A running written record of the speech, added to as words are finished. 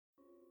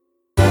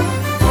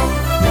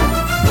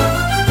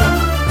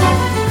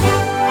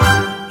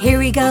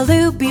we go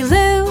loopy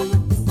loo,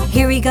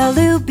 here we go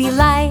loopy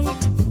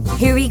light,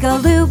 here we go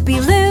loopy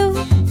loo,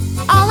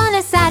 all on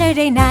a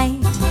Saturday night.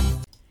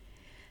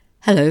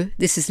 Hello,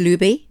 this is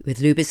Luby with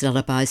Luby's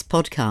Lullabies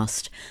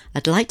podcast.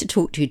 I'd like to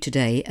talk to you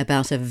today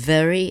about a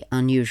very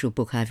unusual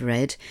book I've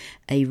read,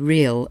 a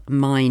real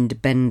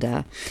mind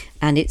bender,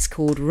 and it's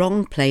called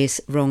Wrong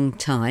Place, Wrong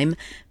Time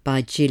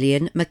by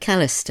Gillian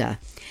McAllister.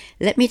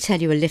 Let me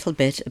tell you a little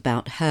bit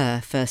about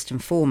her first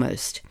and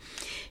foremost.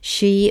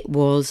 She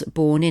was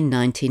born in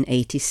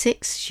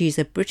 1986. She's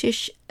a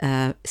British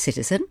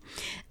citizen,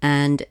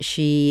 and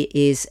she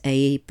is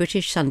a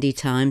British Sunday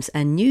Times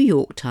and New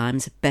York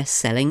Times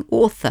best-selling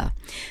author,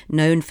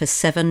 known for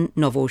 7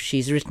 novels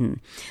she's written.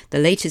 The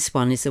latest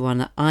one is the one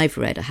that I've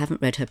read. I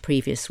haven't read her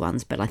previous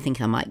ones, but I think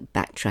I might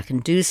backtrack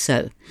and do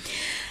so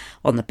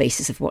on the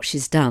basis of what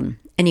she's done.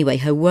 Anyway,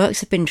 her works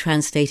have been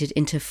translated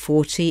into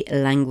 40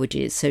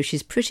 languages, so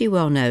she's pretty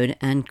well known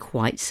and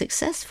quite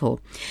successful.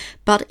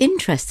 But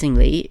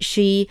interestingly,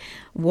 she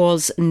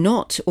was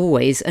not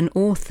always an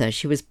author.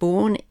 She was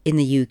born in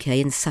the UK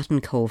in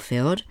Sutton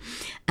Coldfield,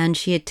 and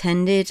she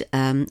attended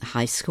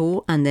high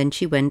school, and then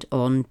she went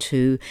on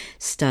to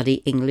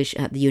study English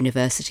at the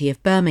University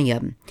of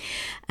Birmingham.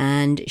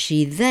 And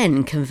she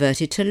then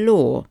converted to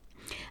law,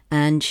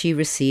 and she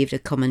received a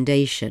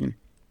commendation.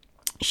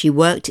 She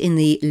worked in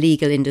the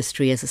legal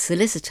industry as a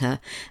solicitor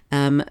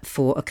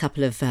for a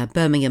couple of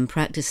Birmingham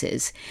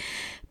practices,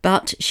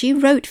 but she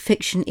wrote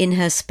fiction in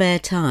her spare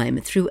time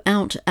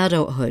throughout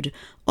adulthood,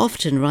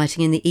 often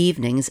writing in the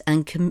evenings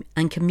and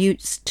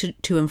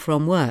commutes to and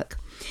from work.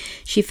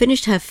 She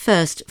finished her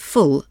first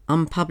full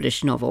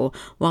unpublished novel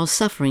while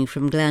suffering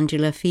from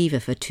glandular fever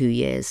for 2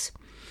 years.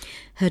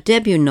 Her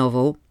debut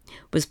novel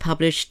was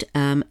published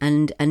and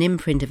an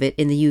imprint of it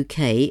in the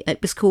UK.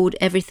 It was called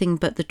Everything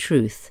But the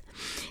Truth.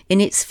 In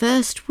its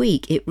first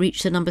week, it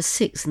reached the number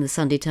 6 in the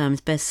Sunday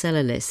Times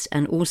bestseller list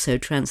and also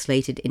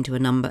translated into a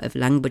number of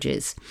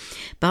languages.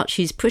 But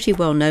she's pretty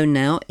well known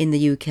now in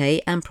the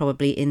UK and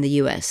probably in the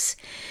US.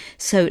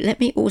 So let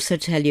me also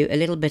tell you a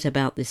little bit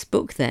about this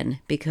book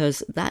then,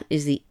 because that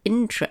is the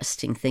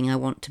interesting thing I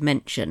want to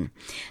mention.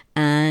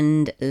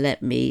 And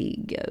let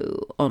me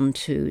go on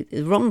to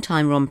the Wrong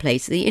Time, Wrong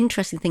Place. The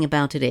interesting thing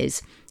about it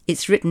is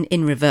it's written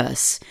in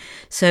reverse.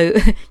 So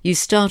you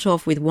start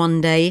off with one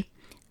day,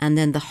 and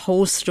then the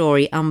whole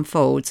story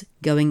unfolds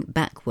going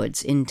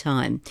backwards in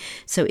time.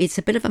 So it's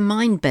a bit of a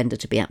mind bender,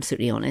 to be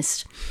absolutely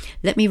honest.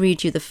 Let me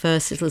read you the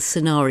first little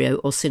scenario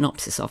or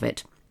synopsis of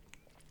it.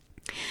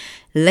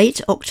 Late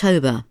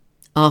October,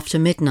 after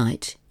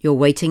midnight, you're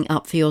waiting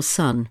up for your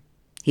son.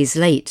 He's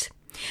late.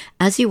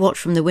 As you watch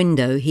from the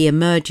window, he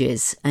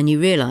emerges and you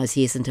realise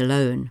he isn't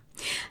alone.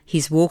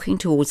 He's walking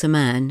towards a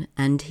man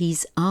and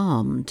he's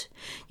armed.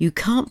 You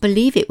can't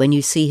believe it when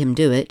you see him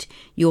do it.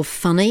 Your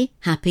funny,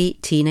 happy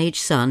teenage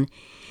son.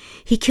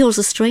 He kills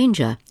a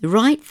stranger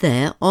right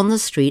there on the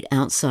street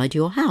outside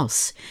your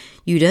house.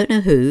 You don't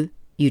know who,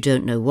 you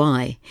don't know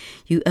why.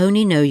 You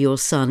only know your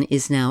son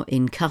is now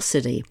in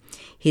custody.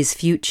 His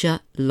future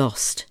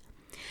lost.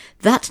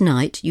 That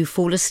night you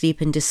fall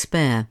asleep in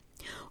despair.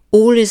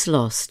 All is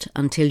lost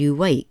until you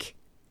wake,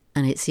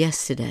 and it's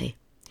yesterday.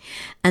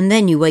 And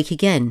then you wake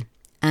again,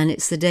 and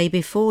it's the day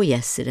before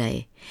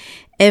yesterday.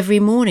 Every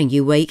morning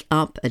you wake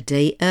up a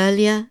day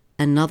earlier,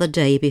 another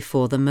day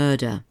before the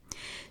murder.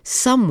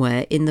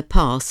 Somewhere in the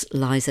past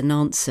lies an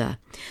answer,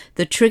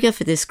 the trigger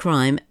for this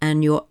crime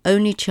and your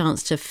only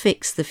chance to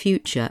fix the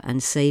future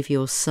and save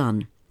your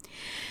son.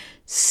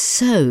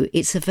 So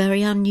it's a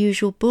very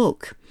unusual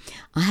book.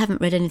 I haven't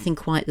read anything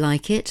quite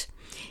like it.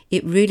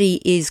 It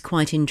really is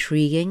quite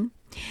intriguing.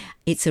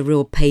 It's a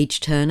real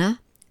page-turner,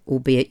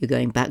 albeit you're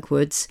going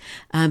backwards,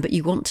 but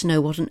you want to know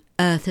what on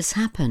earth has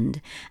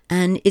happened.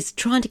 And it's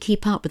trying to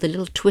keep up with the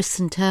little twists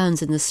and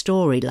turns in the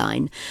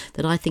storyline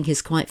that I think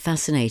is quite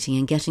fascinating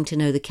and getting to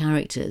know the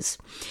characters.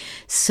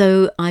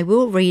 So I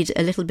will read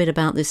a little bit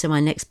about this in my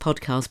next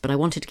podcast, but I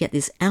wanted to get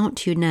this out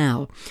to you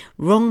now.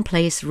 Wrong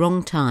Place,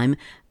 Wrong Time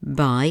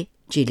by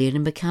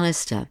Gillian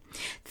McAllister.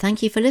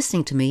 Thank you for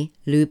listening to me,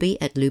 Luby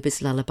at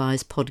Luby's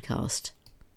Lullabies podcast.